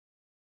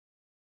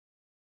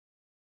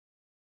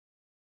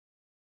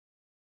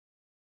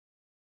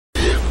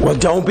Well,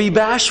 don't be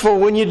bashful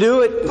when you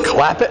do it.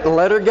 Clap it and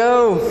let her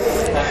go.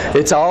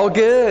 It's all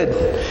good.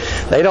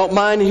 They don't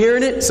mind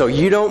hearing it, so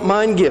you don't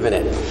mind giving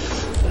it.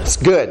 It's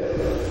good.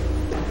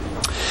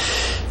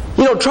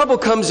 You know, trouble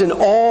comes in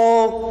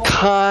all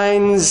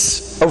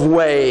kinds of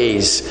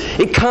ways.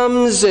 It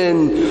comes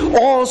in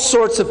all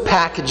sorts of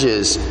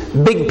packages.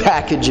 Big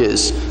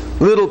packages,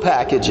 little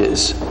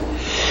packages.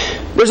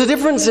 There's a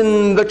difference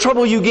in the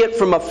trouble you get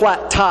from a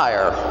flat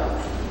tire.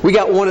 We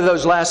got one of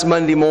those last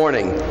Monday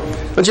morning.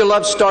 Don't you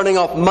love starting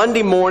off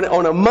Monday morning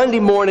on a Monday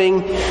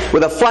morning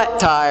with a flat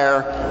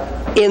tire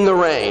in the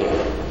rain?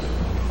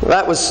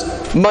 That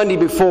was Monday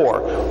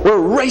before. We're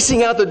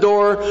racing out the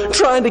door,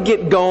 trying to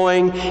get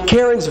going.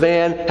 Karen's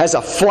van has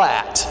a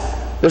flat.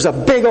 There's a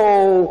big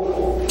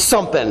old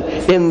something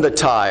in the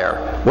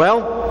tire.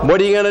 Well,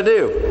 what are you going to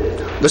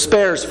do? The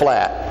spare's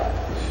flat.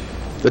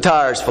 The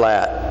tire's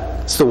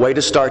flat. It's the way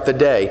to start the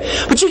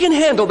day. But you can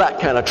handle that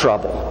kind of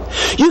trouble.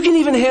 You can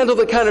even handle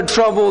the kind of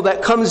trouble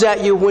that comes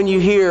at you when you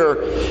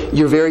hear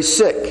you're very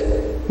sick,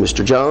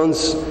 Mr.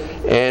 Jones,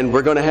 and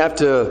we're going to have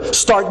to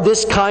start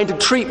this kind of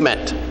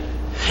treatment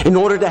in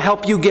order to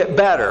help you get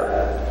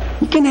better.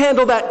 You can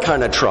handle that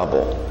kind of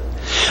trouble.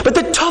 But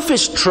the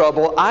toughest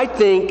trouble, I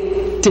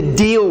think, to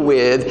deal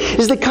with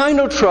is the kind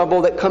of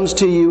trouble that comes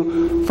to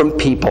you from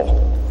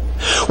people.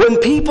 When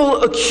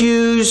people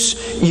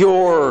accuse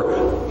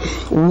your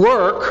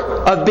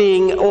work of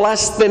being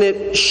less than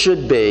it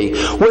should be,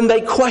 when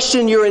they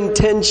question your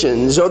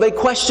intentions or they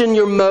question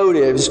your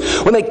motives,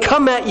 when they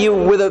come at you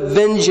with a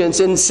vengeance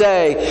and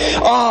say,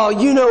 oh,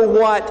 you know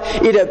what,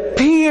 it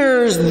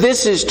appears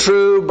this is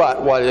true,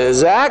 but what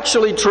is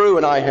actually true,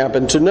 and I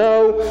happen to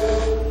know,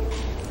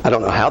 I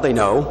don't know how they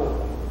know,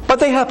 but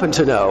they happen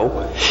to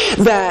know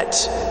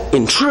that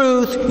in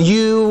truth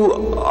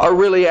you are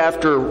really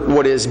after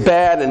what is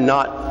bad and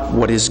not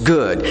what is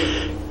good.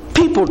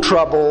 People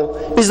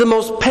trouble is the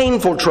most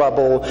painful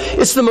trouble.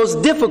 It's the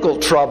most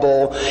difficult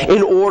trouble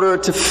in order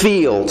to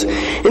field.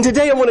 And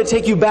today I want to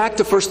take you back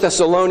to 1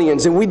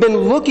 Thessalonians, and we've been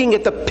looking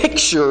at the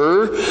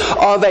picture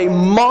of a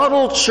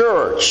model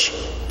church.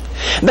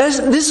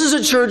 This is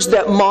a church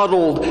that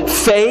modeled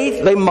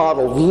faith, they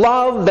modeled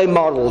love, they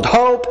modeled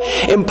hope.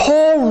 And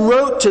Paul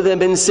wrote to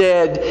them and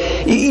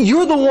said,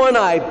 you're the one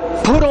I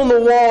put on the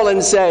wall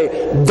and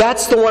say,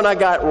 that's the one I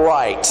got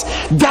right.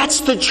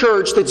 That's the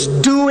church that's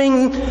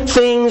doing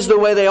things the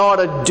way they ought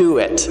to do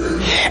it.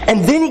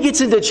 And then he gets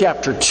into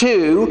chapter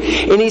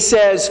 2 and he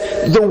says,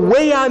 the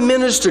way I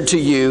ministered to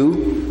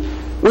you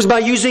was by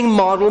using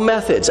model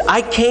methods.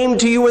 I came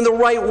to you in the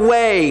right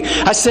way.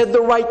 I said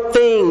the right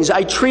things.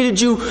 I treated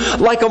you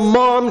like a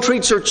mom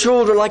treats her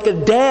children, like a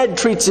dad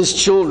treats his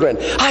children.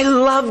 I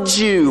loved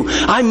you.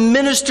 I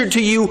ministered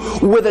to you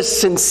with a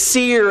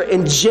sincere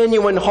and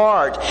genuine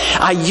heart.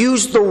 I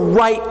used the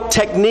right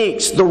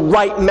techniques, the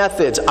right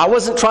methods. I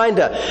wasn't trying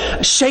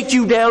to shake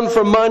you down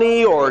for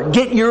money or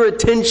get your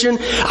attention.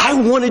 I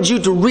wanted you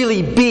to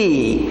really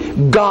be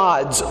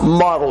God's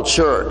model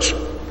church.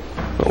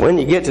 When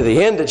you get to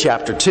the end of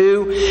chapter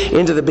 2,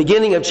 into the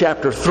beginning of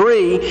chapter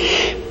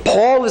 3,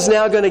 Paul is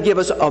now going to give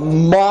us a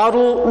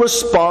model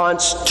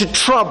response to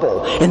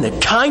trouble. And the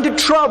kind of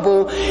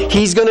trouble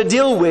he's going to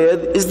deal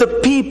with is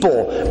the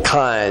people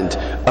kind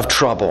of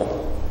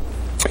trouble.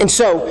 And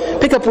so,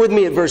 pick up with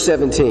me at verse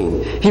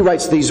 17. He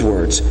writes these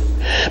words,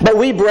 "But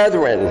we,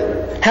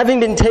 brethren, having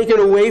been taken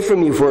away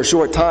from you for a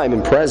short time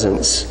in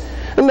presence,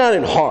 and not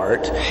in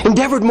heart,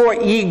 endeavored more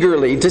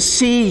eagerly to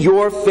see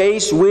your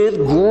face with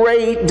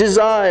great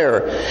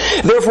desire.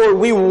 Therefore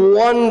we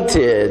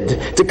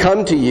wanted to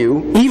come to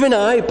you, even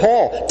I,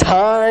 Paul,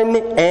 time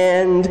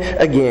and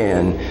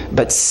again.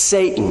 But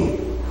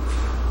Satan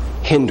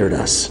hindered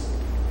us.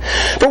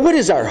 But what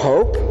is our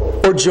hope,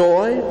 or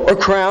joy, or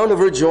crown of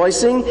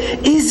rejoicing?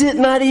 Is it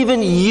not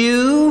even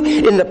you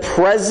in the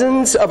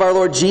presence of our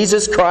Lord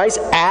Jesus Christ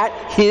at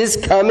His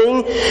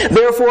coming?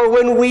 Therefore,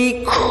 when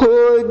we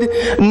could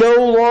no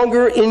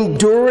longer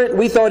endure it,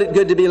 we thought it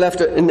good to be left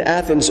in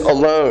Athens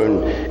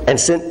alone, and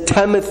sent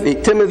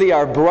Timothy,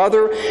 our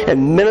brother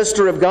and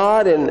minister of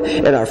God,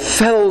 and our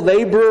fellow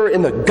laborer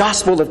in the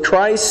gospel of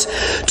Christ,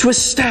 to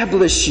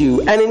establish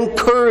you and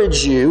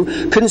encourage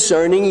you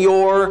concerning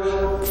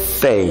your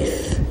faith.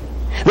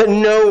 That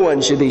no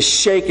one should be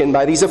shaken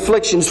by these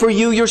afflictions, for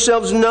you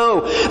yourselves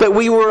know that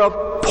we were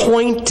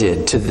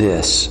appointed to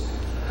this.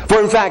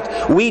 For in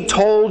fact, we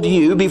told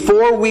you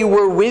before we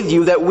were with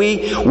you that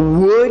we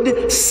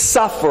would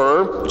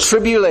suffer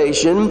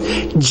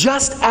tribulation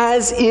just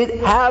as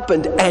it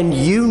happened, and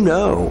you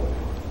know.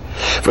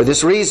 For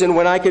this reason,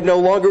 when I could no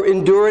longer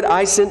endure it,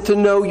 I sent to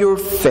know your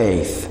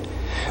faith,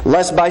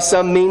 lest by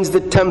some means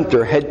the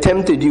tempter had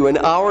tempted you, and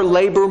our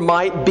labor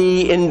might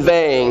be in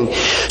vain."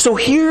 So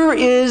here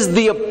is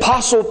the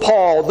Apostle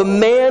Paul, the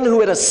man who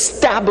had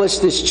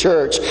established this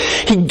church.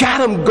 He got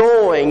them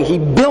going. He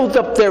built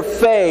up their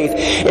faith.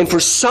 And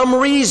for some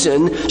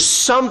reason,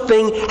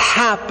 something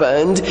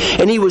happened,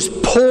 and he was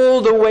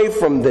pulled away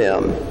from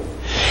them.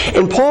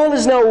 And Paul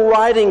is now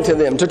writing to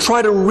them to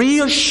try to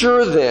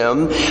reassure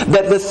them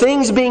that the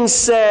things being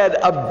said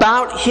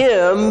about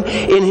him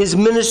in his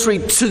ministry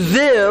to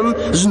them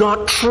is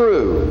not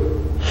true.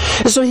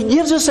 And so he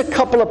gives us a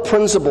couple of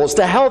principles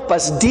to help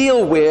us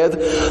deal with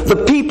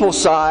the people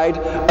side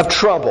of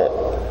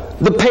trouble.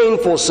 The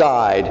painful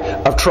side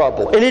of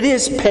trouble. And it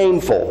is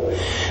painful.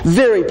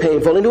 Very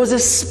painful. And it was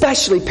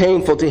especially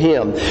painful to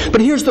him.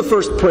 But here's the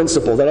first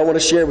principle that I want to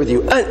share with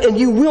you. And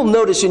you will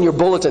notice in your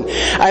bulletin,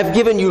 I've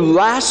given you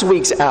last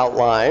week's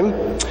outline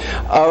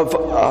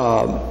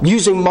of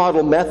using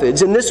model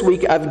methods. And this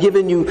week I've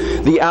given you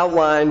the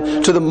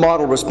outline to the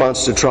model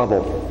response to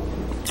trouble.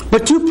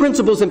 But two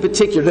principles in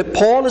particular that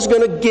Paul is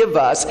going to give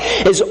us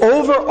as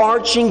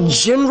overarching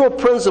general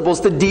principles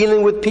to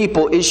dealing with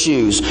people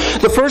issues.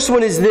 The first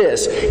one is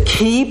this: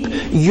 keep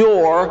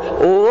your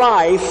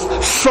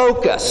life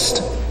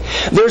focused.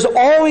 There's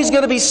always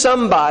going to be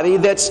somebody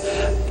that's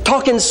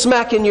talking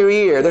smack in your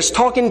ear, that's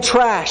talking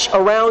trash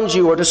around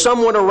you or to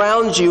someone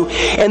around you,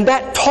 and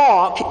that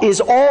talk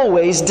is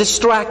always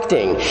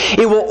distracting.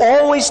 It will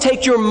always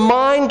take your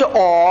mind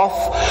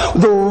off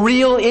the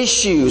real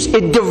issues.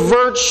 It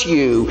diverts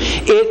you.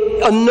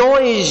 It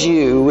annoys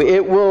you.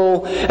 It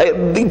will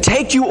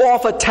take you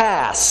off a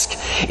task.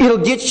 It'll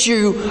get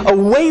you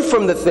away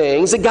from the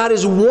things that God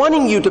is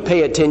wanting you to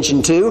pay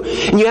attention to,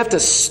 and you have to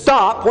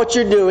stop what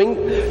you're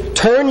doing,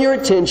 turn your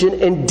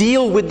attention, and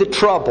deal with the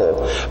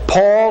trouble.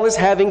 Paul is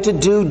having to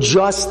do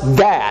just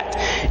that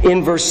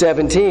in verse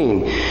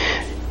 17.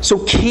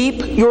 So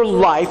keep your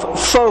life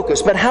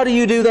focused. But how do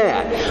you do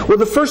that? Well,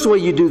 the first way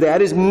you do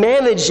that is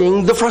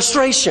managing the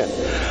frustration.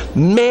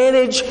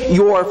 Manage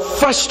your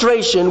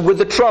frustration with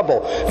the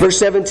trouble. Verse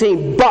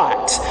 17,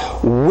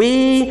 but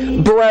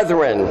we,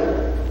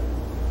 brethren,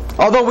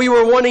 although we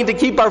were wanting to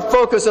keep our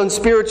focus on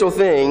spiritual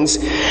things,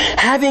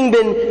 having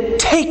been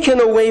taken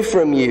away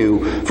from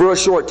you for a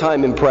short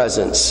time in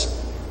presence,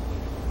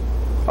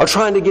 are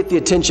trying to get the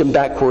attention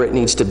back where it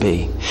needs to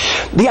be.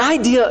 The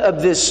idea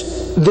of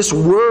this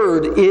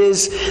word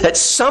is that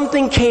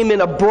something came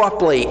in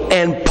abruptly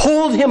and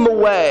pulled him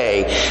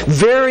away,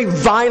 very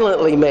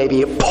violently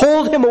maybe. It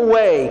pulled him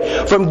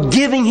away from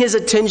giving his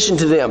attention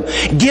to them,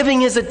 giving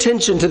his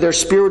attention to their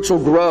spiritual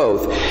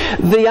growth.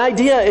 The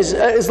idea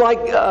is like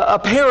a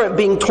parent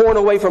being torn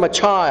away from a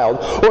child,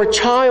 or a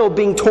child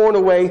being torn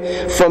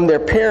away from their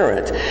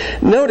parent.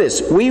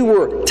 Notice, we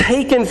were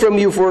taken from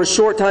you for a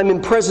short time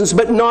in presence,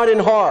 but not in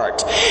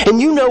heart.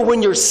 And you know,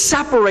 when you're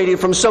separated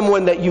from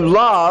someone that you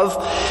love,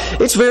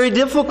 it's very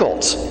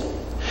difficult.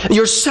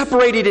 You're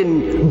separated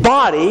in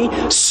body,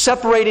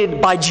 separated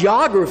by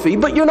geography,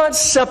 but you're not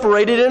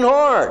separated in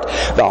heart.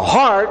 The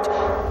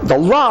heart, the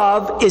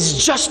love,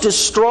 is just as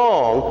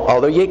strong,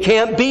 although you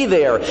can't be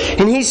there.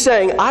 And he's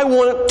saying, I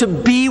want to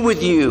be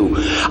with you.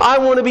 I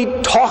want to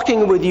be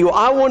talking with you.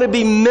 I want to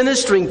be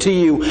ministering to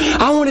you.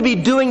 I want to be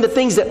doing the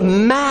things that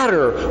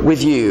matter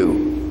with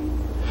you.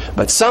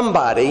 But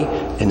somebody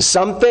and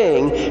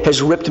something has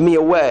ripped me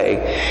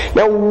away.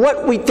 Now,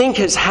 what we think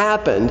has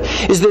happened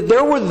is that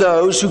there were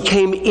those who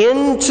came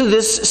into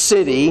this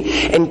city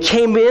and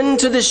came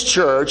into this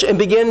church and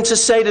began to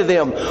say to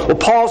them, well,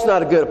 Paul's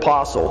not a good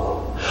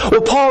apostle.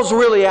 Well, Paul's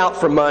really out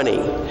for money.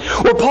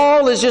 Well,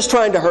 Paul is just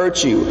trying to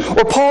hurt you.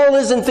 Well, Paul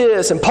isn't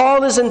this and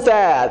Paul isn't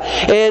that.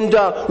 And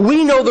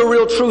we know the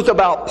real truth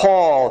about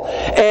Paul.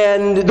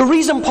 And the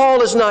reason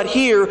Paul is not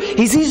here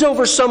is he's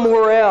over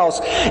somewhere else,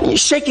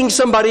 shaking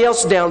somebody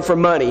else down for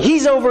money.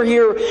 He's over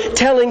here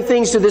telling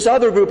things to this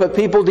other group of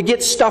people to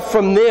get stuff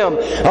from them.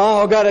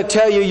 Oh, I've got to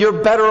tell you,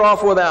 you're better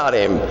off without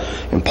him.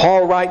 And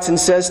Paul writes and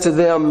says to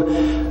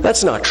them,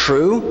 that's not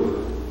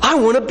true. I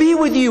want to be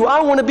with you.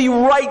 I want to be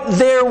right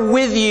there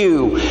with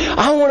you.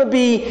 I want to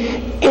be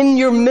in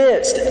your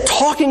midst,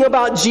 talking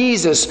about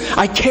Jesus.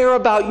 I care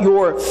about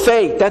your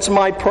faith. That's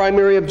my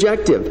primary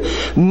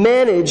objective.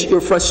 Manage your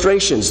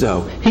frustrations,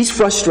 though. He's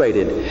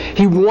frustrated.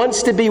 He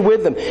wants to be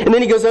with them. And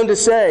then he goes on to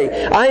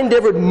say, I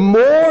endeavored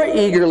more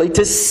eagerly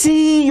to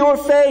see your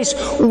face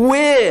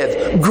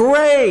with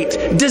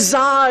great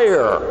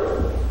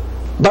desire.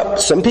 But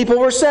some people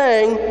were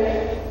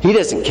saying, he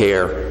doesn't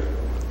care.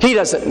 He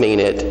doesn't mean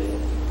it.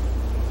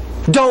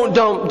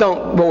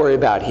 Don't worry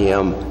about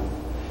him.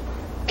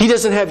 He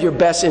doesn't have your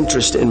best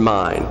interest in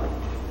mind.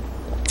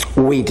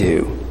 We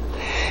do.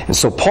 And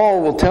so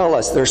Paul will tell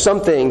us there are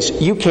some things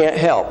you can't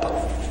help.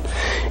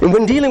 And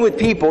when dealing with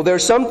people, there are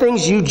some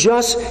things you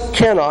just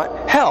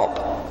cannot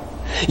help.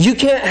 You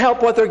can't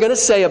help what they're going to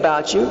say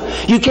about you.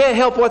 You can't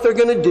help what they're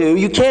going to do.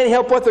 You can't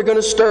help what they're going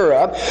to stir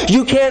up.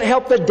 You can't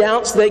help the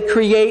doubts they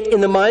create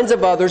in the minds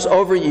of others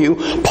over you.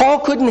 Paul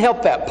couldn't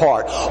help that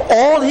part.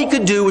 All he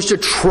could do was to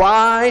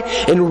try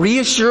and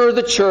reassure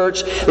the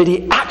church that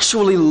he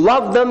actually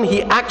loved them,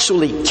 he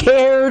actually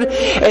cared,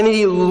 and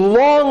he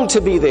longed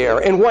to be there.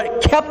 And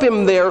what kept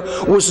him there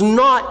was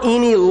not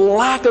any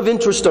lack of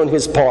interest on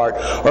his part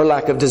or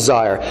lack of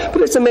desire.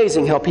 But it's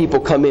amazing how people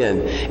come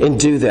in and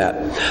do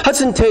that.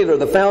 Hudson Taylor,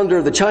 the founder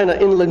of the China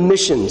Inland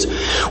Missions,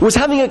 was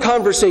having a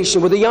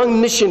conversation with a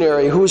young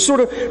missionary who was sort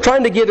of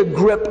trying to get a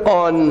grip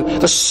on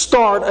the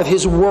start of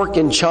his work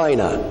in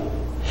China.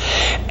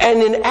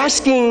 And in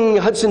asking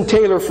Hudson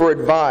Taylor for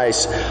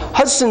advice,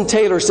 Hudson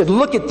Taylor said,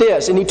 "Look at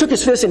this." And he took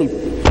his fist and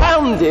he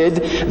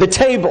pounded the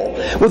table.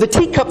 Well, the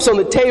teacups on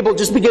the table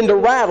just began to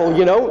rattle,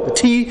 you know. The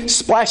tea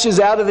splashes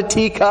out of the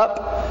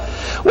teacup.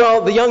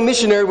 Well, the young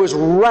missionary was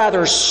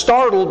rather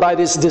startled by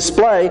this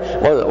display.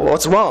 Well,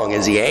 what's wrong?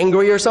 Is he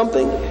angry or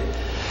something?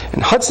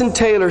 And Hudson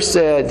Taylor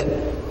said,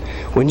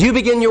 "When you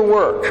begin your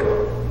work,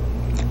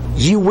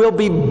 you will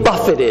be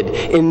buffeted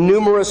in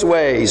numerous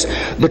ways.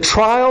 The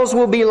trials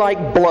will be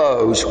like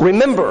blows.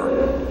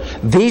 Remember,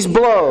 these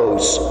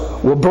blows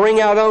will bring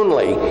out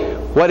only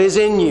what is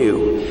in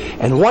you."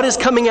 And what is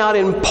coming out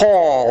in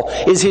Paul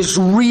is his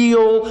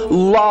real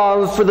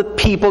love for the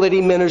people that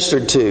he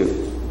ministered to.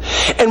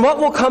 And what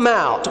will come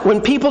out when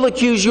people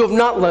accuse you of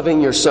not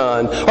loving your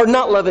son, or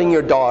not loving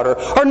your daughter,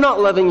 or not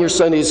loving your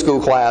Sunday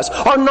school class,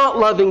 or not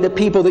loving the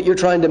people that you're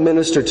trying to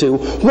minister to?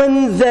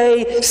 When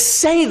they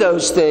say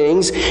those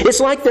things,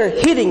 it's like they're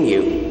hitting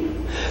you.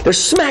 They're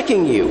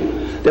smacking you.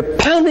 They're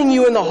pounding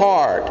you in the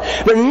heart.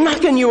 They're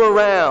knocking you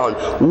around.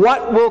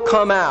 What will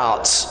come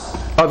out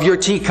of your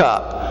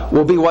teacup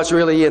will be what's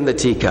really in the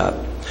teacup.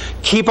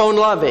 Keep on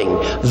loving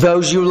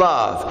those you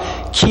love.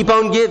 Keep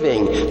on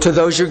giving to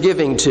those you're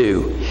giving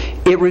to.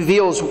 It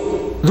reveals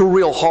the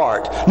real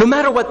heart. No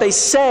matter what they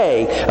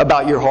say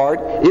about your heart,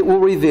 it will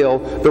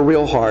reveal the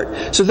real heart.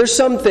 So there's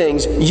some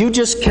things you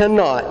just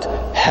cannot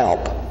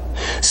help.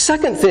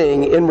 Second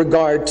thing in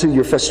regard to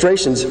your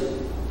frustrations,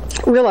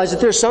 realize that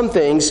there's some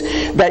things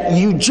that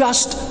you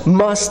just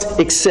must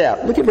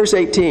accept. Look at verse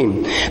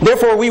 18.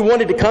 "Therefore we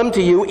wanted to come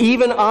to you,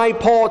 even I,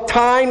 Paul,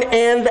 time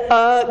and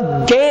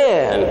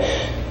again.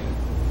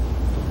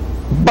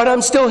 But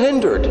I'm still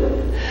hindered.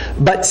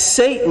 But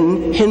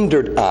Satan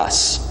hindered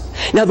us."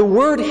 Now the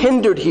word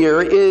hindered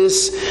here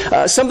is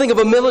something of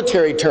a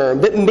military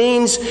term that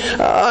means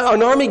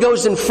an army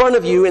goes in front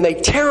of you and they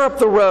tear up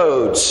the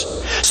roads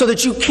so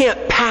that you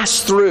can't pass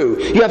through.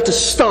 You have to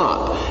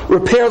stop,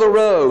 repair the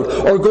road,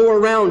 or go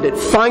around it,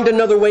 find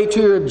another way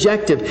to your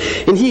objective.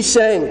 And he's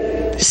saying,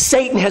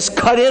 Satan has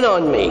cut in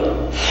on me.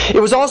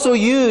 It was also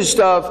used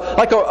of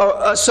like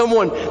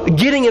someone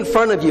getting in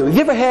front of you. Have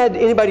you ever had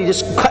anybody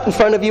just cut in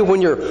front of you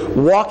when you're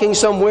walking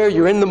somewhere,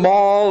 you're in the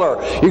mall, or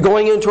you're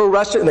going into a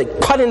restaurant, and they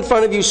cut in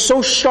front of you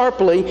so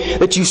sharply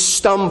that you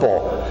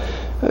stumble?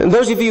 And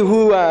those of you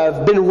who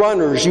have been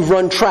runners, you've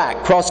run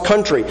track, cross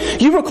country,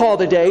 you recall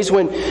the days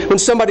when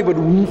somebody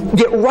would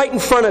get right in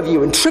front of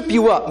you and trip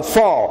you up and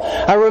fall.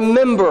 I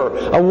remember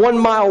a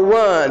 1-mile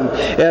run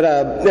at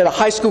a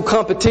high school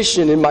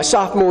competition in my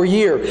sophomore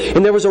year,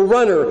 and there was a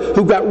runner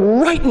who got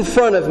right in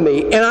front of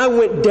me, and I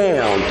went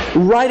down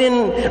right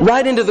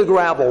into the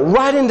gravel,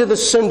 right into the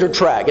cinder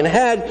track, and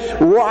had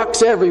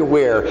rocks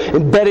everywhere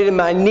embedded in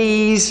my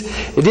knees.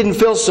 It didn't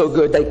feel so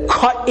good. They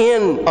cut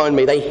in on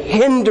me. They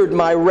hindered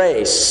my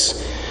race.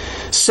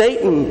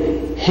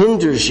 Satan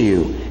hinders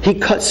you. He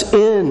cuts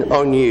in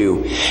on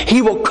you.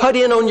 He will cut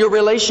in on your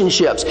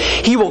relationships.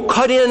 He will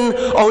cut in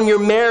on your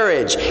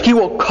marriage. He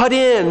will cut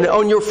in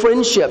on your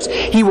friendships.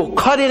 He will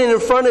cut it in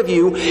front of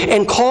you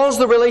and cause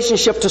the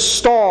relationship to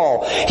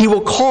stall. He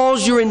will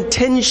cause your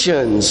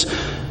intentions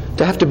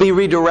to have to be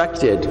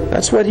redirected.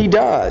 That's what he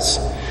does.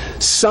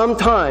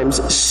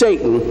 Sometimes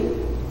Satan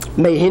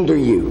may hinder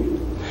you.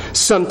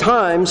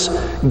 Sometimes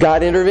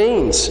God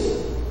intervenes.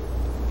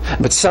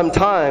 But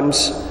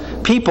sometimes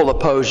people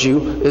oppose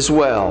you as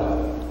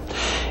well.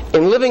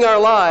 In living our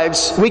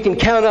lives, we can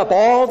count up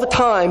all the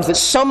times that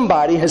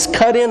somebody has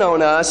cut in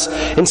on us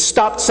and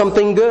stopped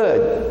something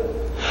good.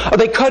 Or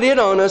they cut in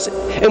on us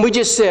and we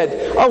just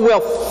said, "Oh,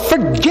 well,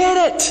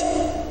 forget it.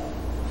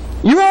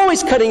 You're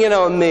always cutting in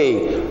on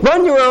me.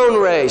 Run your own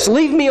race.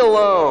 Leave me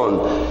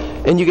alone."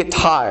 And you get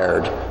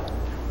tired.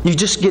 You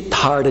just get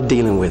tired of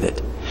dealing with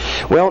it.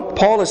 Well,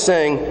 Paul is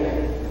saying,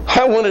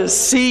 I want to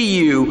see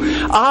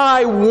you.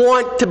 I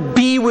want to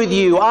be with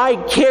you. I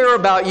care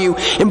about you.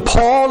 And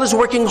Paul is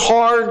working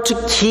hard to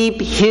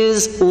keep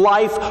his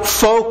life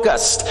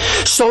focused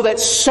so that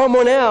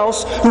someone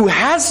else who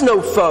has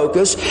no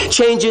focus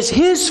changes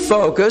his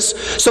focus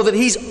so that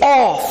he's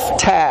off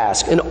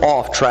task and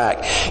off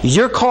track.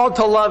 You're called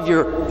to love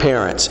your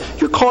parents.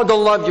 You're called to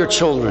love your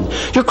children.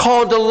 You're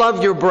called to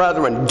love your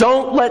brethren.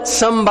 Don't let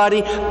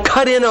somebody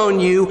cut in on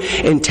you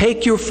and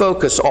take your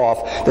focus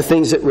off the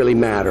things that really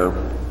matter.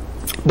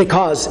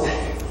 Because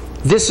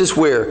this is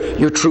where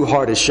your true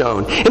heart is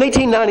shown. In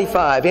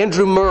 1895,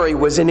 Andrew Murray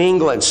was in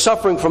England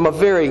suffering from a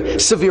very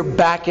severe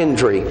back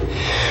injury.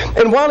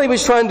 And while he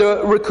was trying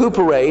to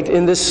recuperate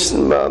in this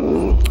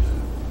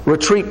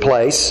retreat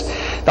place,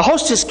 the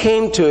hostess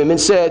came to him and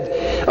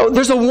said, "Oh,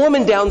 there's a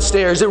woman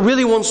downstairs that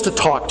really wants to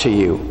talk to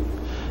you.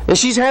 And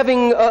she's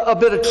having a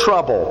bit of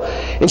trouble.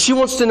 And she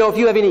wants to know if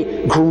you have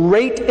any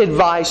great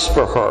advice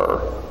for her."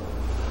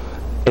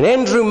 And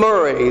Andrew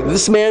Murray,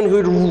 this man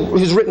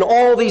who's written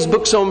all these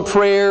books on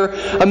prayer,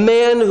 a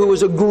man who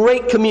was a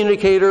great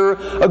communicator,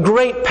 a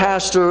great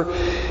pastor,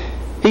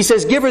 He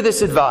says, give her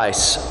this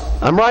advice.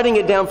 I'm writing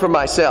it down for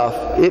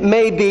myself. It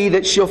may be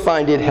that she'll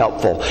find it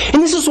helpful.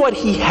 And this is what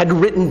he had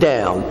written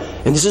down.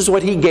 And this is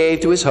what he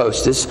gave to his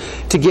hostess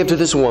to give to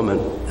this woman.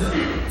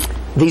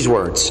 These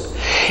words.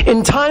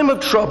 In time of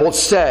trouble,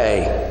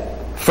 say,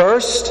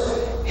 first,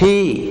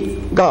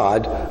 He,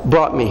 God,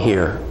 brought me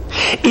here.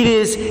 It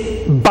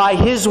is by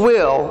His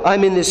will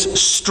I'm in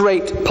this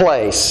straight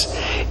place.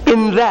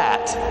 In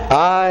that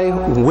I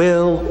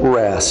will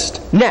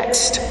rest.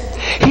 Next,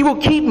 He will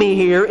keep me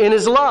here in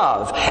His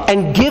love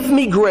and give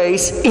me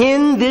grace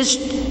in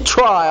this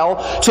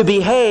trial to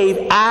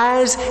behave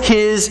as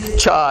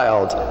His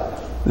child.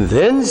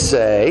 Then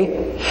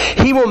say,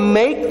 He will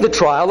make the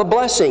trial a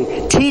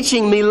blessing,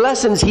 teaching me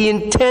lessons He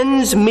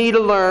intends me to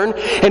learn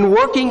and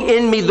working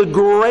in me the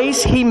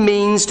grace He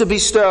means to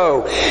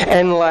bestow.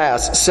 And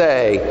last,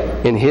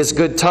 say, in His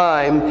good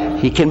time,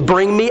 He can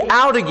bring me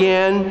out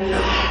again.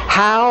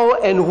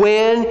 How and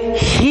when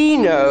He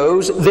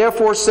knows.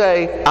 Therefore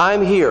say,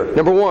 I'm here.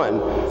 Number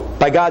one,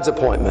 by God's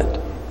appointment.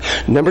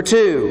 Number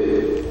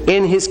two,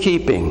 in His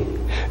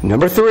keeping.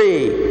 Number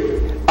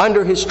three,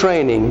 under His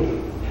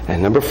training.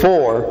 And number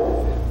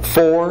four,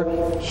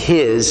 for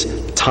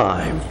His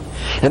time.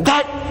 And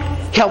that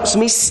helps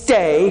me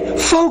stay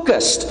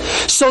focused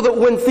so that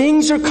when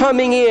things are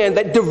coming in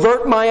that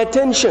divert my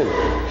attention,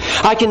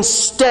 I can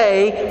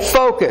stay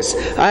focused.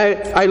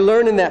 I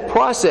learn in that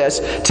process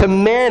to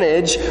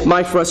manage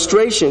my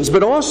frustrations,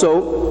 but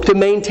also to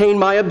maintain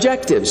my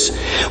objectives.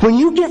 When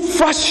you get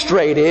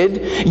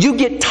frustrated, you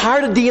get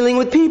tired of dealing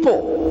with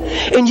people.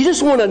 And you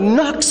just want to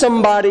knock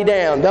somebody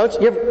down.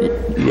 Don't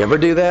you ever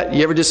do that?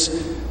 You ever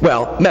just...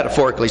 Well,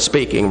 metaphorically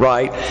speaking,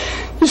 right?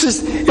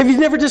 If you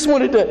never just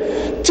wanted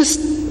to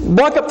just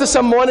walk up to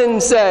someone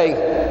and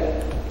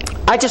say,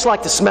 I'd just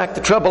like to smack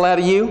the trouble out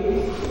of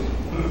you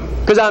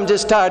because I'm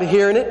just tired of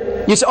hearing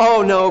it. You say,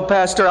 oh no,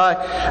 Pastor,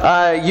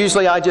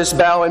 usually I just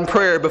bow in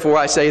prayer before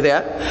I say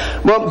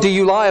that. Well, do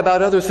you lie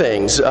about other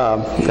things?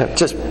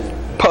 Just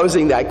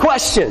posing that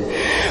question.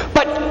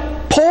 But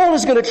Paul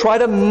is going to try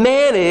to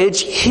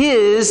manage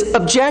his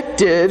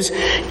objectives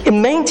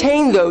and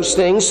maintain those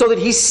things so that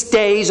he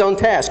stays on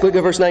task. Look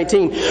at verse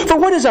 19. For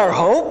what is our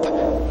hope?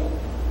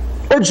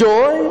 Or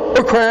joy?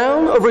 Or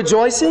crown? Or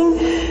rejoicing?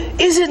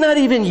 Is it not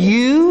even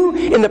you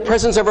in the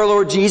presence of our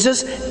Lord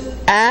Jesus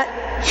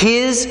at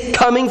His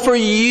coming? For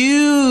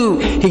you,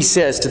 he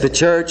says to the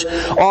church,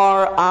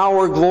 are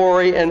our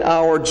glory and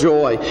our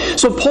joy.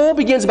 So Paul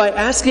begins by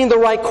asking the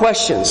right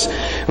questions.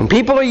 When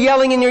people are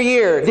yelling in your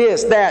ear,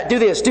 this, that, do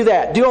this, do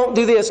that, don't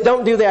do this,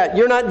 don't do that,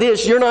 you're not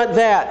this, you're not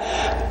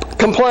that.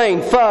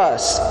 Complain,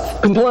 fuss,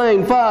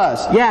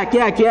 yak,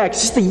 yak, yak.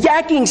 It's just the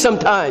yakking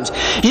sometimes.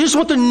 You just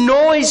want the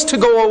noise to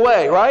go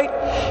away,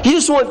 right? You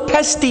just want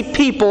pesty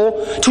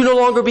people to no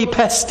longer be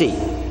pesty.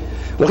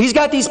 Well, he's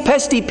got these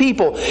pesty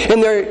people,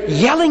 and they're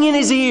yelling in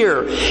his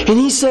ear. And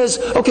he says,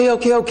 okay,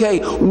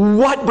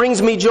 what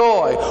brings me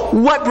joy?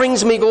 What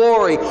brings me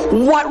glory?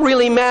 What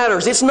really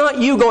matters? It's not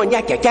you going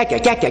yak, yak, yak,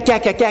 yak, yak, yak,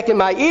 yak, yak, yak in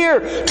my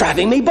ear,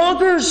 driving me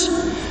bonkers.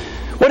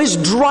 What is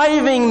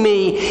driving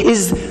me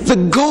is the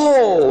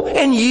goal.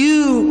 And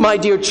you, my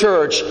dear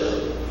church,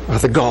 are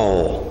the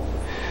goal.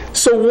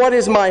 So what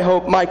is my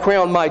hope, my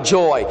crown, my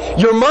joy?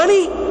 Your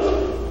money?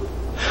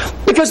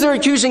 Because they're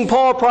accusing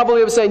Paul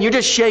probably of saying, you're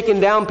just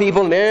shaking down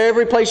people in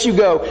every place you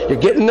go.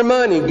 You're getting their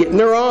money, getting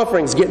their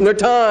offerings, getting their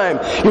time.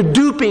 You're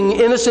duping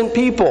innocent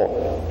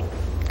people.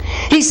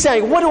 He's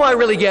saying, what do I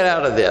really get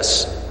out of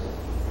this?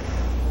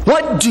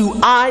 What do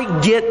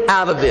I get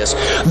out of this?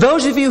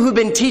 Those of you who've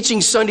been teaching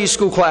Sunday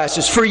school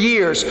classes for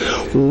years,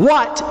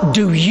 what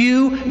do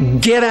you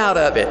get out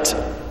of it?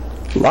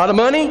 A lot of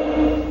money?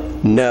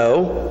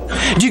 No.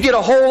 Do you get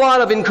a whole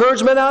lot of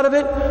encouragement out of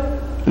it?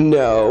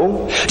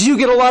 No. Do you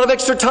get a lot of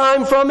extra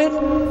time from it?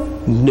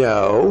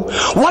 No.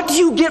 What do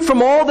you get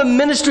from all the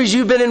ministries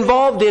you've been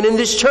involved in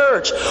this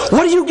church?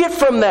 What do you get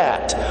from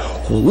that?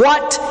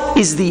 What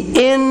is the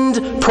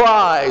end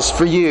prize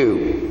for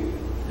you?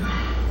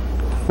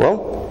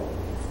 Well,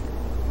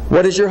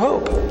 what is your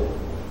hope?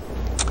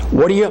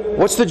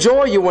 What's the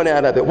joy you want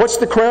out of it? What's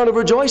the crown of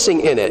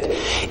rejoicing in it?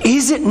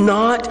 Is it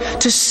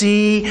not to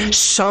see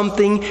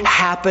something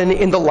happen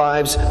in the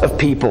lives of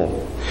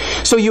people?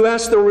 So you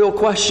ask the real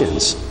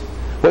questions.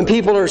 When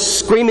people are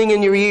screaming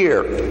in your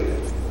ear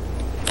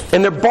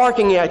and they're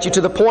barking at you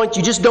to the point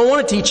you just don't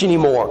want to teach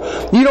anymore.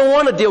 You don't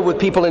want to deal with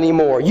people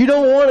anymore. You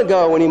don't want to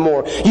go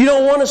anymore. You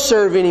don't want to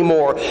serve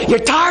anymore. You're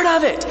tired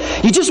of it.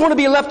 You just want to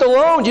be left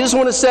alone. You just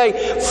want to say,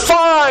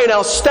 fine,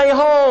 I'll stay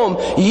home.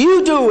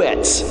 You do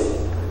it.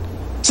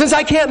 Since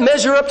I can't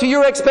measure up to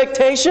your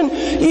expectation,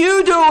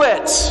 you do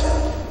it.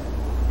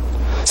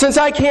 Since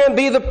I can't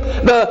be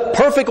the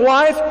perfect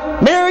wife,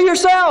 marry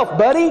yourself,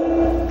 buddy.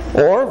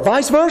 Or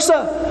vice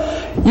versa.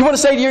 You want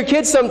to say to your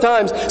kids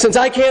sometimes, since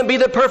I can't be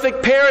the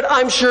perfect parent,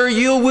 I'm sure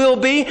you will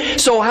be,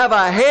 so have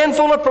a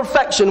handful of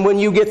perfection when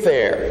you get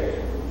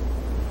there.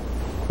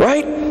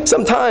 Right?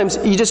 Sometimes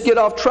you just get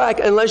off track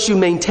unless you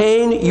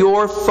maintain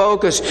your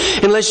focus,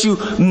 unless you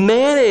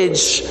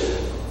manage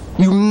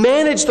You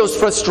manage those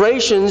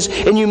frustrations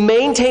and you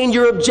maintain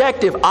your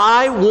objective.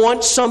 I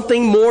want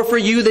something more for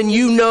you than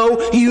you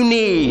know you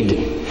need.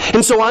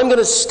 And so I'm going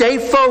to stay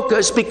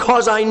focused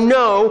because I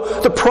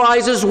know the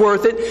prize is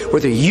worth it,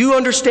 whether you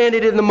understand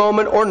it in the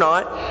moment or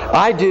not.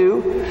 I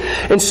do.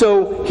 And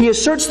so he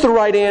asserts the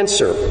right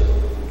answer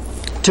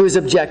to his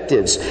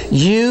objectives.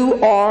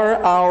 You are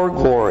our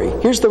glory.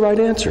 Here's the right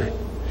answer.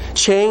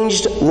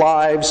 Changed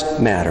lives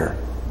matter.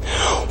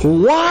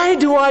 Why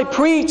do I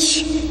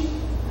preach?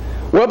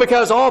 Well,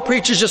 because all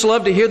preachers just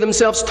love to hear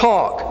themselves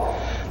talk.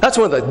 That's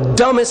one of the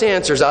dumbest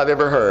answers I've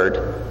ever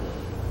heard.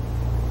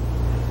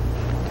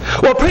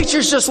 Well,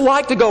 preachers just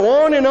like to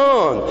go on and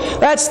on.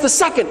 That's the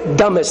second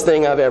dumbest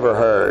thing I've ever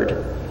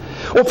heard.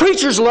 Well,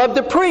 preachers love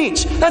to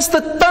preach. That's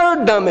the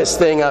third dumbest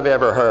thing I've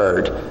ever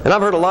heard. And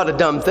I've heard a lot of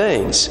dumb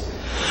things.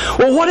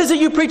 Well, what is it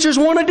you preachers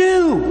want to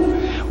do?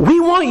 We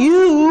want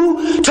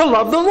you to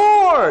love the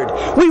Lord.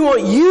 We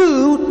want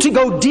you to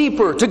go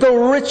deeper, to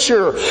go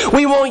richer.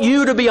 We want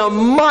you to be a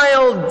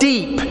mile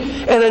deep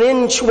and an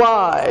inch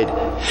wide.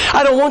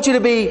 I don't want you to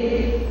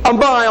be a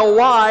mile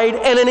wide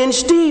and an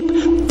inch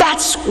deep.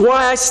 That's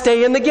why I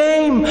stay in the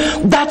game.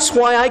 That's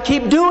why I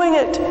keep doing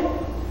it.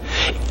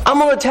 I'm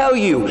going to tell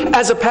you,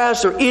 as a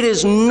pastor, it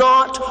is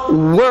not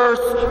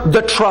worth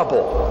the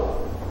trouble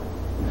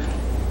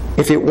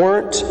if it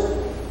weren't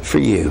for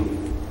you.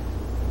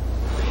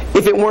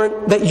 If it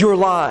weren't that your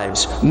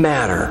lives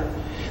matter,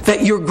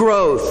 that your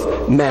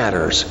growth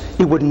matters,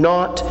 it would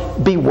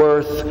not be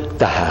worth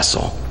the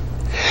hassle.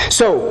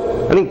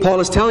 So, I think Paul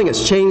is telling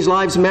us changed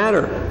lives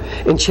matter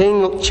and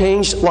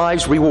changed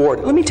lives reward.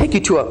 Let me take you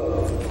to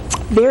a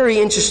very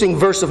interesting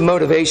verse of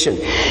motivation.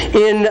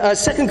 In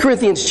 2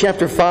 Corinthians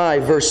chapter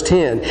 5, verse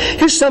 10,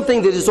 here's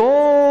something that is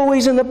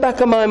always in the back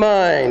of my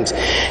mind.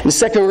 In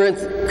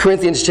 2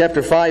 Corinthians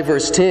chapter 5,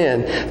 verse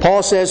 10,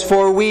 Paul says,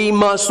 "For we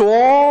must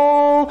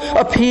all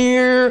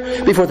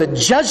appear before the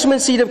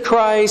judgment seat of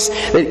Christ,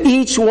 that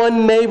each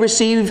one may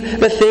receive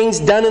the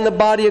things done in the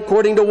body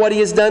according to what he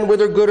has done,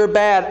 whether good or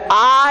bad."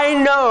 I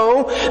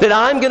know that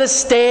I'm going to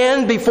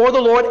stand before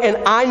the Lord, and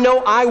I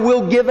know I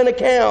will give an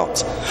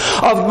account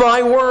of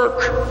my work.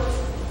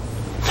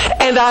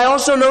 And I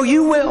also know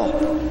you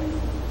will.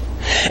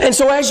 And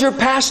so as your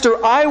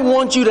pastor, I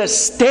want you to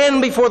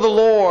stand before the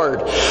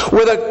Lord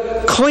with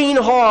a clean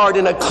heart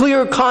and a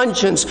clear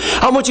conscience.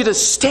 I want you to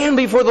stand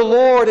before the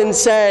Lord and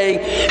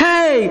say,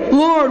 "Hey,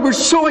 Lord, we're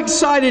so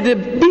excited to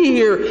be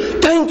here.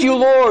 Thank you,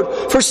 Lord,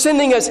 for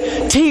sending us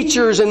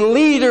teachers and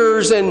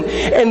leaders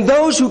and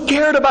those who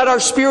cared about our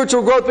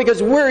spiritual growth,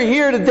 because we're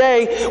here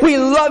today. We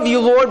love you,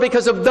 Lord,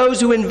 because of those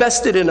who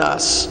invested in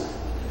us."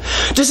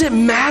 Does it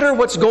matter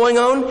what's going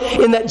on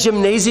in that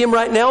gymnasium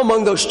right now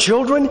among those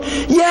children?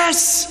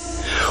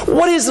 Yes!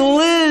 What is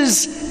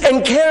Liz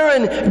and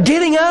Karen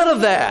getting out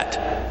of that?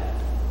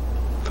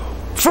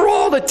 For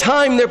all the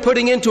time they're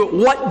putting into it,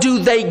 what do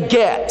they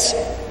get?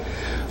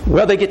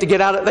 Well, they get to get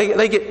out of,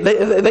 they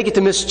get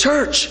to miss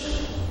church.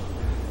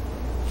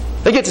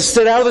 They get to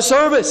sit out of the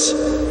service.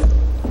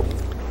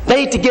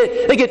 They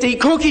get to eat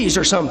cookies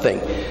or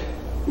something.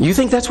 You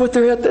think that's what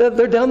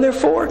they're down there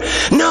for?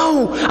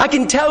 No, I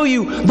can tell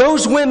you,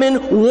 those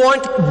women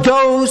want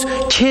those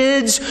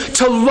kids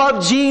to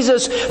love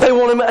Jesus. They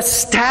want them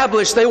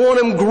established. They want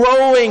them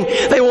growing.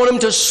 They want them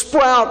to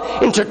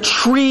sprout into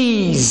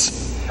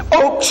trees,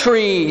 oak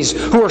trees,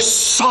 who are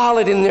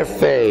solid in their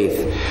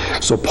faith.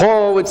 So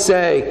Paul would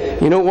say,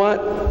 you know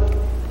what?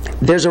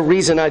 There's a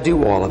reason I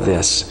do all of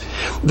this.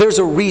 There's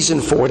a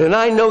reason for it. And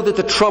I know that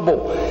the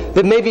trouble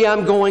that maybe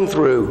I'm going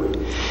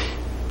through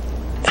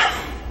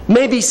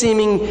may be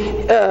seeming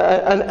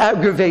an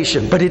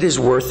aggravation, but it is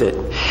worth it.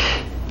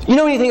 You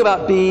know anything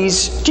about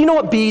bees? Do you know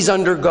what bees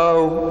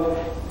undergo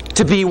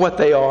to be what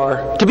they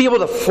are? To be able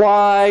to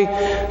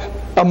fly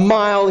a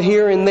mile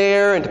here and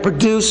there and to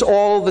produce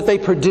all that they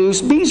produce?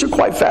 Bees are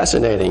quite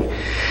fascinating.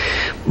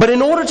 But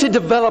in order to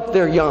develop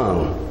their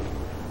young,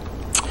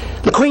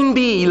 the queen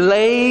bee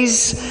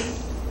lays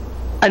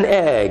an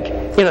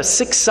egg in a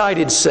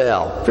 6-sided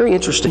cell. Very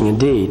interesting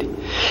indeed.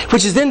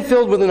 Which is then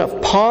filled with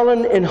enough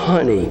pollen and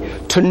honey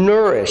to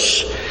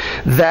nourish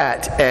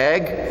that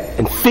egg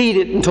and feed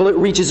it until it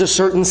reaches a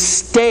certain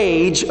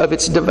stage of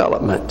its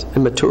development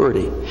and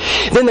maturity.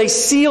 Then they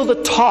seal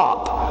the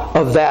top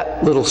of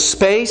that little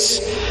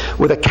space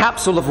with a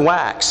capsule of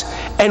wax.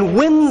 And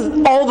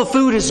when all the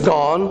food is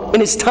gone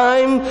and it's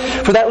time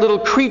for that little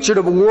creature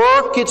to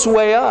work its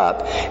way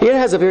up, it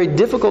has a very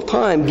difficult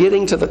time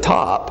getting to the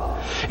top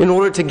in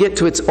order to get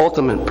to its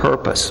ultimate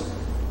purpose.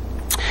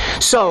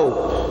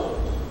 So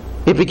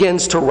it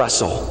begins to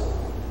wrestle,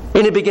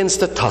 and it begins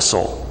to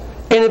tussle,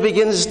 and it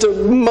begins to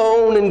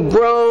moan and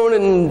groan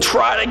and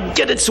try to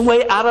get its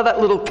way out of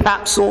that little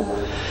capsule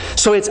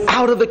so it's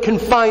out of the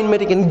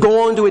confinement. It can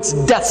go on to its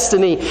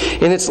destiny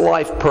and its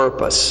life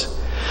purpose.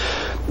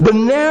 The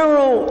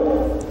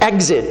narrow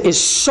exit is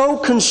so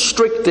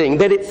constricting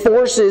that it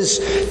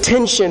forces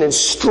tension and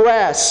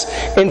stress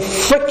and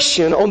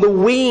friction on the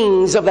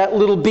wings of that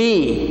little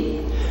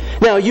bee.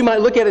 Now, you might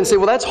look at it and say,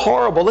 well, that's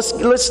horrible.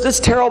 Let's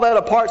tear all that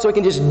apart so it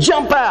can just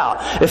jump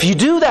out. If you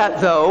do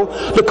that, though,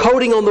 the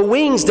coating on the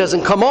wings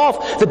doesn't come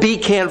off. The bee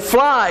can't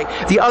fly.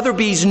 The other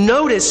bees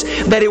notice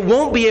that it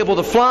won't be able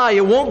to fly.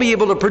 It won't be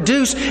able to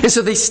produce, and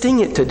so they sting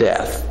it to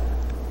death.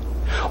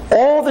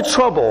 All the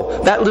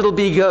trouble that little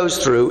bee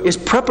goes through is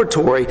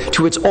preparatory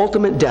to its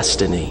ultimate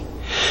destiny,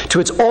 to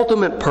its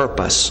ultimate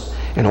purpose.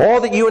 And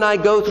all that you and I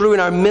go through in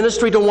our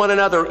ministry to one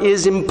another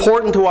is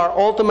important to our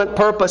ultimate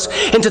purpose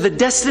and to the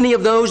destiny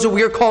of those that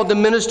we are called to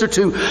minister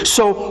to.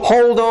 So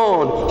hold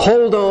on,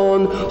 hold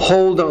on,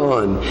 hold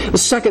on. The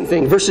second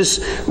thing,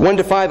 verses 1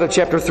 to 5 of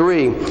chapter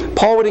 3,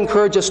 Paul would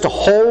encourage us to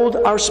hold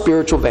our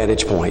spiritual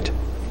vantage point.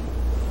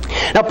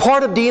 Now,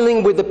 part of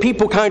dealing with the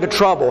people kind of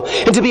trouble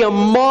and to be a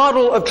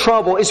model of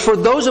trouble is for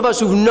those of us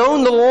who've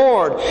known the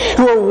Lord,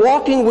 who are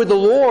walking with the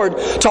Lord,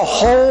 to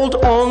hold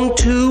on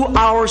to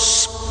our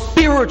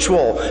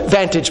spiritual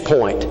vantage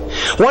point.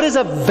 What is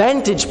a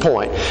vantage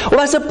point? Well,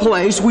 that's a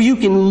place where you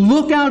can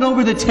look out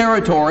over the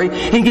territory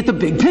and get the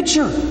big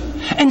picture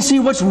and see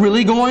what's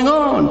really going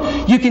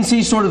on. You can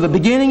see sort of the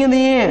beginning and the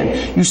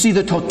end. You see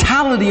the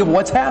totality of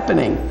what's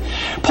happening.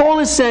 Paul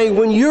is saying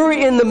when you're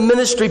in the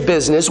ministry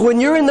business,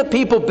 when you're in the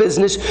people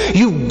business,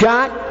 you've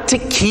got to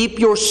keep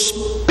your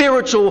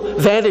spiritual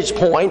vantage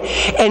point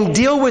and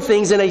deal with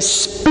things in a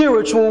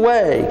spiritual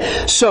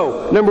way.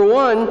 So, number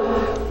one,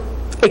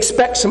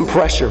 expect some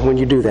pressure when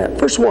you do that.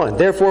 Verse 1,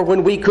 therefore,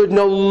 when we could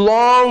no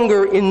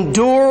longer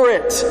endure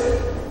it,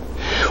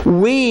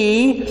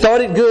 we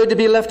thought it good to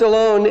be left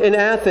alone in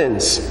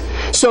Athens.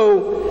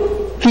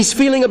 So he's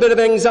feeling a bit of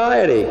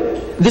anxiety.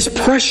 This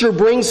pressure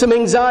brings some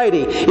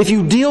anxiety. If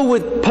you deal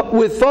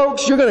with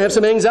folks, you're going to have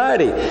some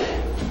anxiety.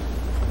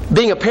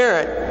 Being a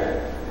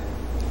parent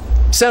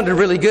sounded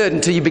really good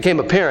until you became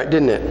a parent,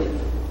 didn't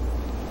it?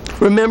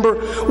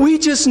 Remember, we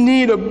just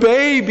need a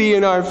baby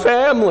in our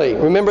family.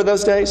 Remember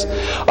those days?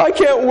 I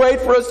can't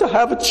wait for us to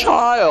have a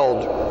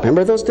child.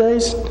 Remember those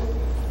days?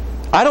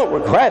 I don't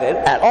regret it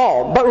at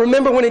all. But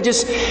remember when it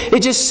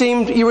just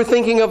seemed you were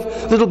thinking of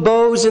little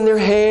bows in their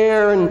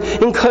hair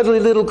and cuddly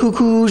little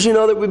cuckoos,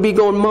 that would be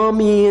going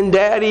mommy and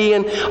daddy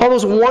and all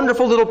those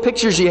wonderful little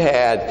pictures you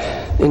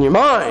had in your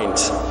mind.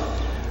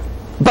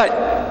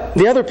 But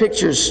the other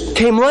pictures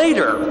came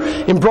later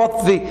and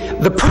brought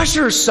the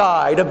pressure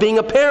side of being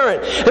a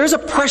parent. There's a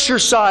pressure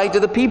side to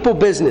the people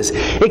business.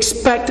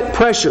 Expect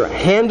pressure.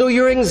 Handle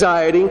your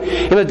anxiety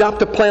and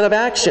adopt a plan of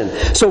action.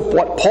 So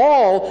what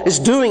Paul is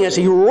doing as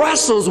he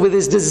wrestles with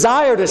his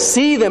desire to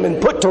see them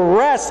and put to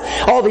rest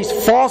all these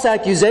false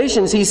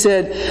accusations, he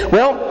said,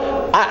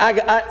 well,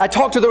 I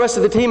talked to the rest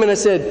of the team and I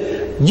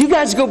said, you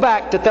guys go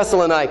back to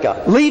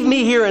Thessalonica. Leave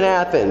me here in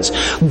Athens.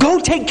 Go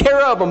take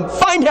care of them.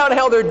 Find out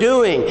how they're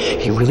doing.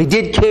 He really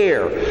did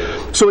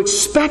care. So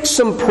expect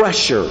some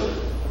pressure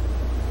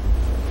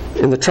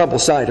in the trouble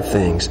side of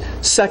things.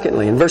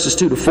 Secondly, in verses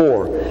 2 to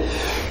 4,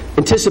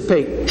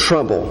 anticipate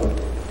trouble.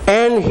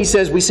 And he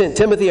says, we sent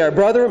Timothy, our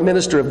brother,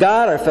 minister of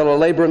God, our fellow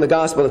laborer in the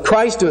gospel of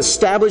Christ, to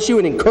establish you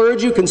and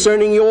encourage you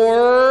concerning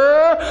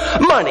your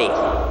money,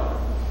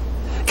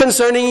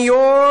 concerning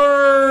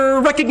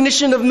your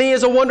recognition of me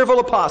as a wonderful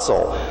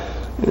apostle.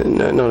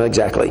 No, not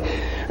exactly.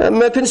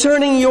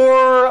 Concerning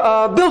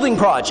your building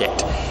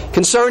project,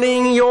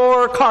 concerning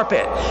your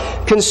carpet,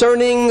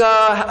 concerning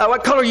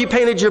what color you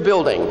painted your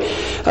building,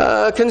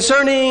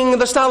 concerning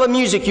the style of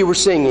music you were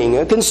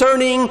singing,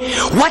 concerning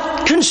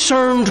what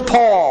concerned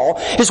Paul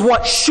is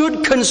what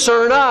should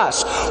concern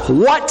us.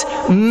 What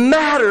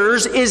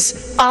matters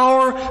is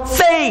our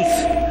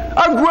faith.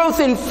 Our growth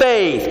in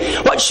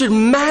faith. What should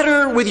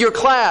matter with your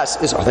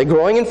class is, are they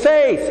growing in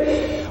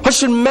faith? What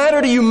should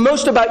matter to you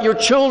most about your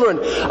children,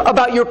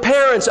 about your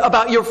parents,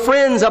 about your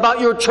friends, about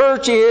your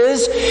church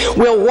is,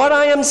 will what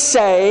I am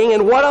saying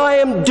and what I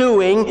am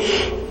doing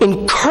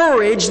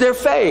encourage their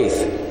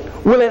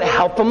faith? Will it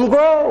help them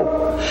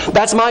grow?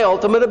 That's my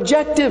ultimate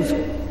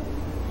objective.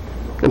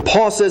 And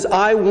Paul says,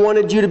 I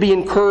wanted you to be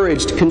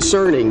encouraged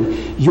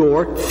concerning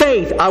your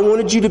faith. I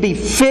wanted you to be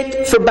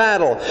fit for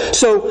battle.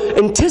 So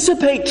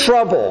anticipate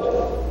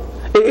trouble.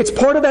 It's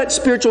part of that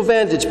spiritual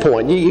vantage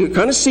point. You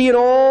kind of see in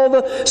all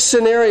the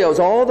scenarios,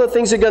 all the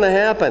things that are going to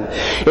happen.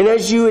 And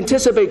as you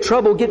anticipate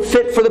trouble, get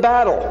fit for the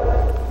battle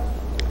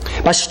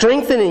by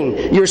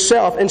strengthening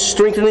yourself and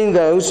strengthening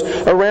those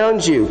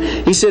around you.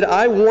 He said,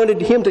 I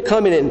wanted him to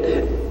come in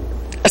and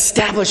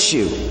establish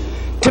you,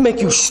 to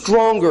make you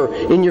stronger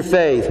in your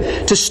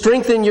faith, to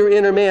strengthen your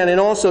inner man, and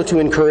also to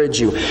encourage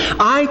you.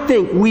 I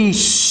think we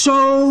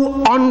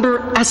so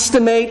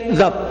underestimate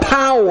the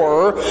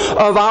power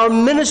of our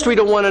ministry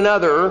to one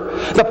another,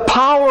 the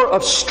power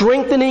of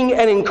strengthening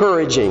and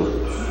encouraging.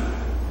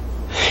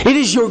 It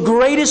is your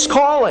greatest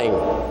calling.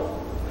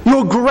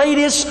 Your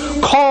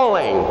greatest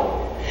calling.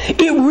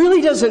 It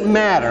really doesn't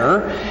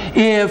matter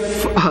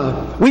if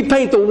we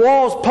paint the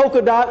walls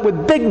polka dot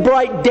with big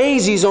bright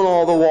daisies on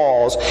all the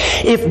walls.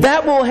 If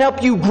that will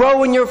help you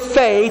grow in your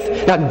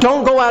faith, now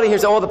don't go out of here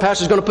and say, oh, the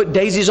pastor's going to put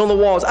daisies on the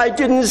walls. I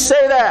didn't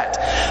say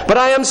that. But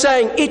I am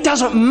saying it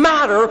doesn't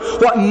matter.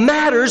 What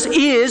matters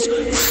is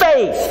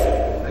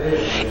faith.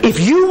 If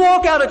you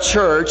walk out of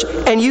church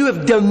and you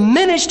have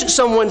diminished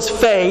someone's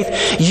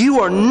faith, you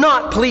are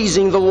not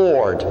pleasing the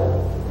Lord.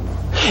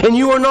 And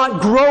you are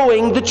not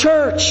growing the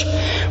church.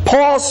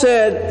 Paul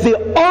said,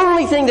 the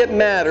only thing that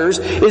matters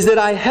is that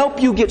I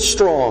help you get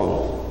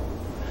strong.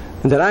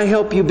 And that I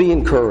help you be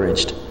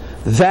encouraged.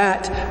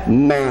 That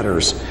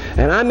matters.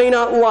 And I may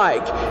not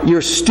like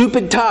your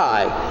stupid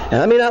tie. And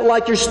I may not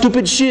like your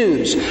stupid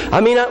shoes. I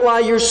may not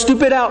like your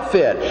stupid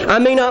outfit. I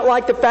may not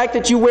like the fact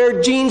that you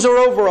wear jeans or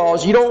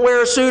overalls. You don't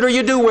wear a suit or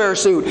you do wear a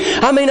suit.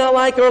 I may not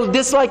like or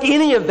dislike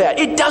any of that.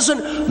 It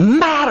doesn't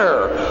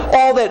matter.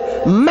 All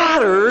that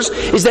matters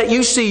is that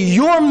you see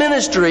your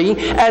ministry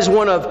as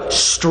one of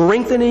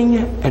strengthening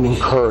and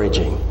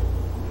encouraging.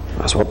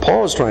 That's what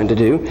Paul is trying to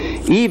do,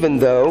 even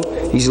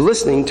though he's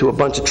listening to a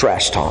bunch of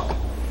trash talk.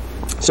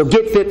 So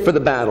get fit for the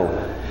battle.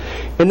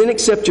 And then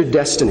accept your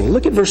destiny.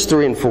 Look at verse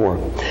 3 and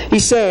 4.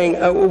 He's saying,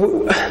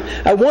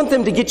 I want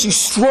them to get you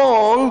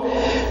strong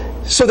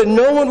so that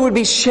no one would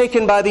be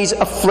shaken by these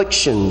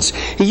afflictions.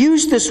 He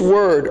used this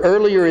word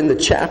earlier in the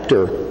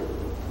chapter,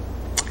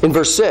 in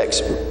verse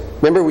 6.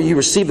 Remember, you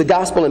received the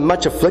gospel in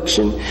much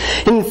affliction?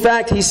 In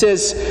fact, he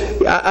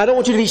says, I don't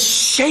want you to be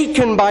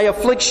shaken by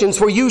afflictions,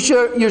 for you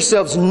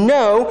yourselves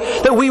know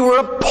that we were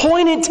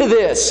appointed to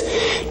this.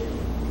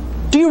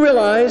 Do you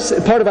realize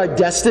that part of our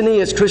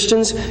destiny as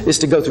Christians is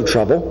to go through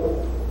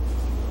trouble?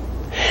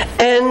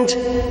 And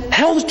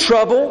health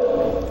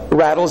trouble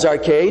rattles our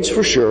cage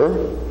for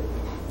sure.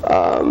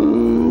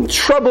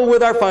 Trouble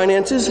with our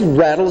finances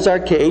rattles our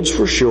cage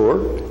for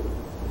sure.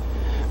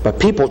 But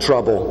people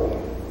trouble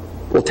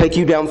will take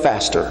you down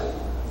faster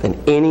than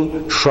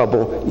any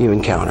trouble you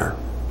encounter.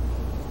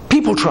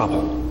 People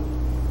trouble.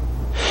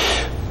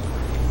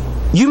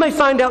 You may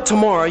find out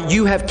tomorrow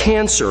you have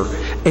cancer,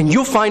 and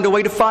you'll find a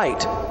way to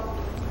fight.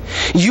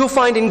 You'll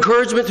find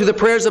encouragement through the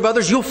prayers of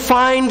others. You'll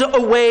find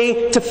a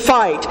way to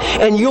fight.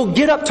 And you'll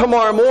get up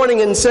tomorrow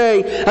morning and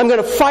say, I'm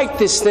going to fight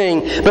this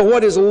thing. But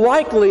what is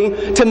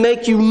likely to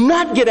make you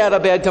not get out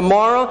of bed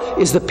tomorrow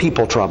is the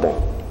people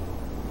trouble.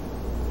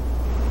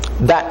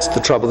 That's the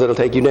trouble that'll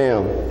take you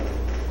down.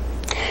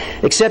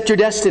 Accept your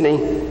destiny.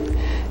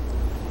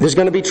 There's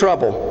going to be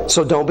trouble.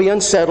 So don't be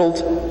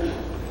unsettled.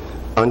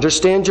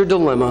 Understand your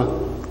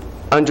dilemma.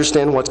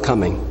 Understand what's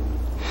coming.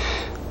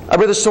 I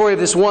read the story of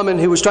this woman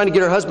who was trying to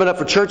get her husband up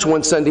for church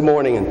one Sunday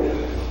morning.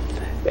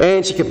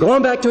 And she kept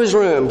going back to his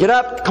room. Get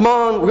up, come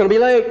on, we're going to be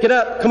late. Get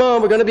up, come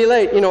on, we're going to be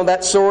late. You know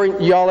that story.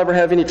 Y'all ever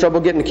have any trouble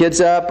getting the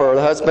kids up or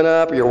the husband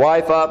up or your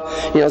wife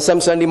up? You know,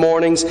 some Sunday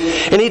mornings.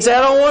 And he'd say,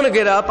 I don't want to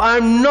get up.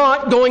 I'm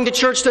not going to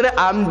church today.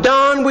 I'm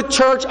done with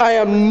church. I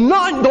am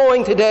not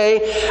going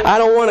today. I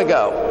don't want to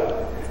go.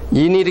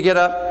 You need to get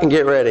up and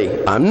get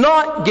ready. I'm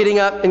not getting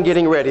up and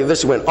getting ready.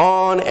 This went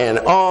on and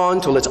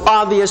on till it's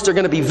obvious they're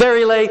going to be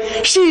very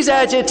late. She's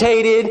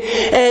agitated.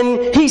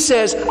 And he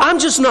says, I'm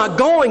just not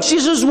going.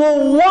 She says,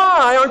 well,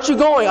 why aren't you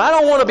going? I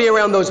don't want to be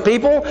around those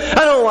people.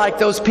 I don't like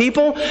those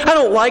people. I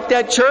don't like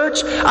that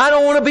church. I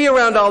don't want to be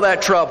around all that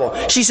trouble.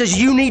 She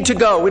says, you need to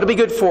go. It'll be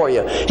good for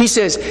you. He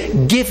says,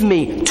 give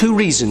me 2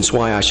 reasons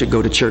why I should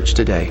go to church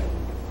today.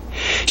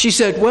 She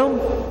said, well,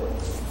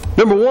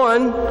 number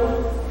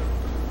 1,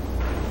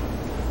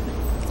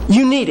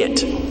 you need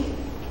it.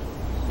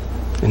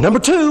 And number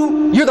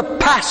 2, you're the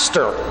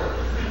pastor.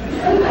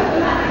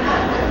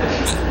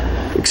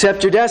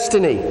 Accept your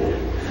destiny.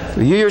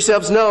 You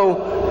yourselves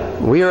know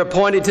we are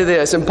appointed to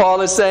this. And Paul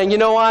is saying, you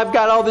know, I've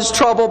got all this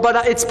trouble,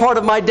 but it's part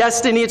of my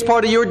destiny. It's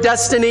part of your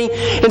destiny.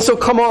 And so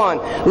come on,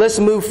 let's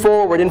move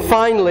forward. And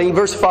finally,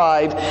 verse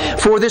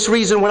 5, for this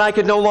reason, when I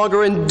could no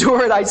longer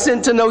endure it, I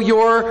sent to know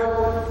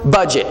your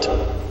budget.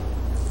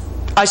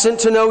 I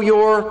sent to know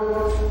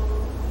your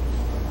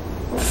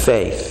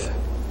faith.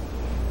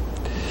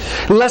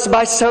 Lest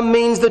by some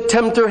means the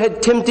tempter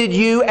had tempted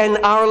you and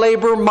our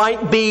labor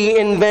might be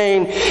in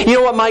vain. You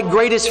know what my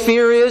greatest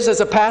fear is as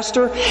a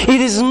pastor? It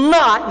is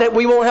not that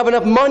we won't have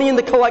enough money in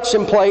the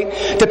collection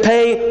plate to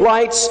pay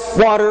lights,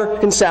 water,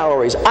 and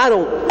salaries. I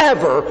don't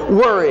ever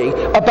worry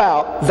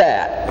about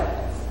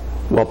that.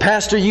 Well,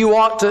 Pastor, you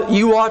ought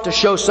to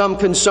show some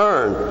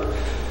concern.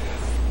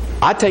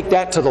 I take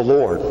that to the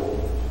Lord.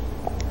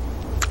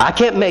 I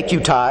can't make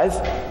you tithe.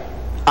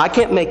 I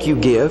can't make you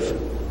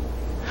give.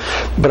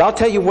 But I'll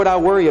tell you what I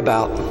worry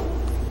about.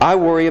 I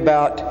worry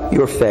about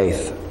your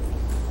faith.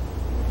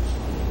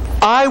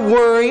 I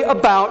worry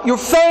about your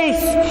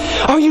faith.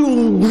 Are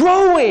you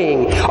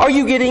growing? Are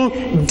you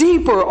getting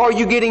deeper? Are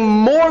you getting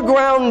more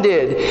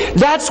grounded?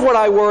 That's what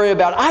I worry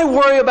about. I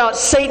worry about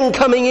Satan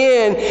coming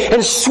in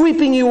and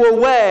sweeping you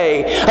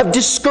away, of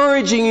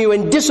discouraging you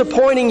and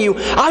disappointing you.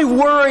 I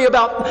worry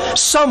about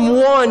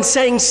someone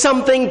saying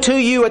something to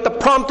you at the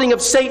prompting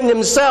of Satan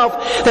himself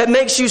that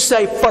makes you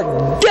say,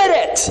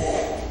 forget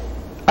it.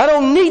 I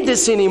don't need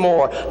this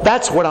anymore.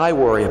 That's what I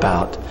worry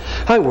about.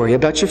 I worry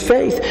about your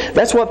faith.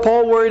 That's what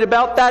Paul worried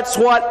about. That's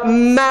what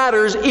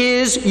matters,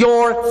 is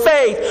your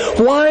faith.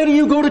 Why do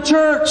you go to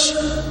church?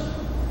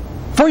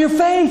 For your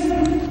faith.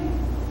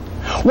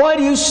 Why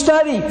do you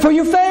study? For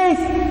your faith.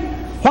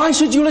 Why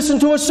should you listen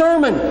to a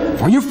sermon?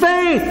 For your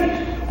faith.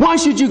 Why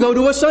should you go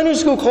to a Sunday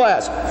school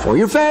class? For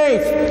your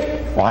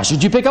faith. Why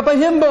should you pick up a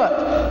hymn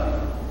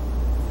book?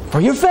 For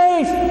your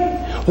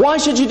faith. Why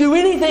should you do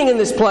anything in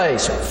this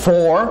place?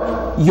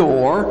 For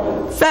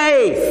your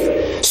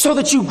faith. So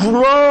that you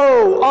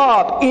grow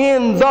up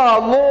in the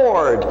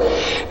Lord.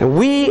 And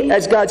we,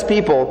 as God's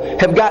people,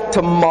 have got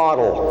to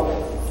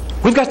model.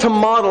 We've got to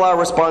model our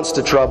response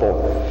to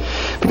trouble.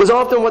 Because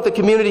often what the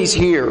communities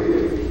hear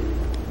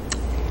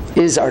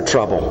is our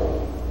trouble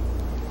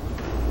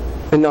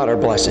and not our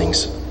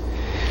blessings.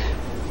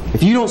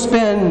 If you don't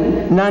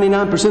spend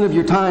 99% of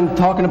your time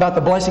talking about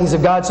the blessings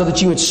of God so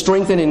that you would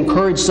strengthen and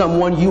encourage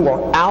someone, you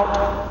are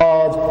out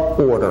of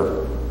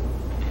order.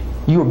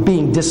 You are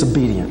being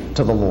disobedient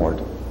to the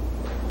Lord.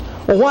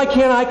 Well, why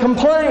can't I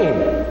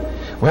complain?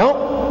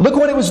 Well, look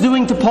what it was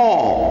doing to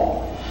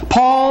Paul.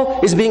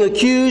 Paul is being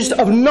accused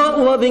of not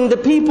loving the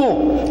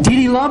people. Did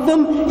he love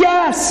them?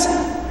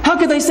 Yes. How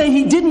could they say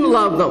he didn't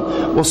love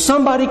them? Well,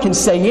 somebody can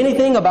say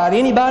anything about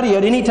anybody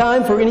at any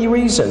time for any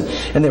reason.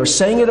 And they're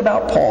saying it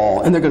about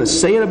Paul, and they're going to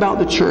say it about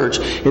the church.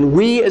 And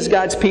we as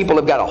God's people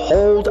have got to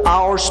hold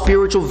our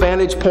spiritual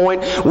vantage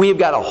point. We have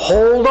got to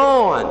hold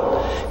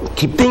on.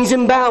 Keep things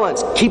in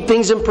balance. Keep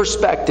things in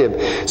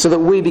perspective so that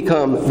we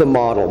become the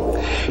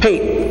model.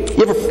 Hey,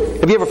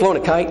 have you ever flown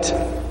a kite?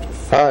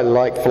 I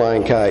like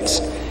flying kites.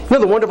 You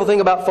know, the wonderful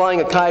thing about flying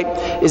a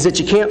kite is that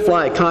you can't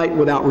fly a kite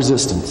without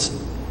resistance.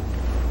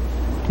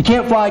 You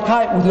can't fly a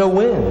kite with no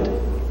wind.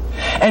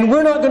 And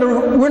we're not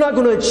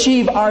going to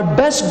achieve our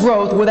best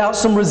growth without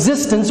some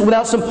resistance,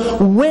 without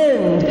some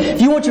wind. If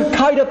you want your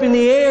kite up in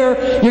the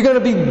air, you're going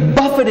to be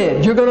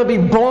buffeted. You're going to be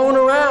blown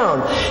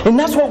around. And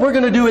that's what we're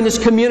going to do in this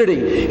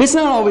community. It's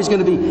not always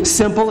going to be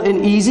simple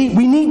and easy.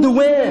 We need the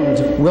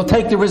wind. We'll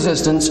take the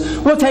resistance.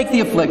 We'll take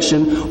the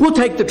affliction. We'll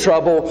take the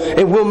trouble.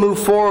 And we'll move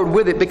forward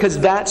with it because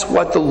that's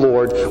what the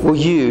Lord will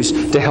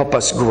use to help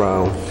us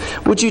grow.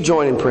 Would you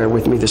join in prayer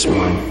with me this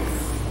morning?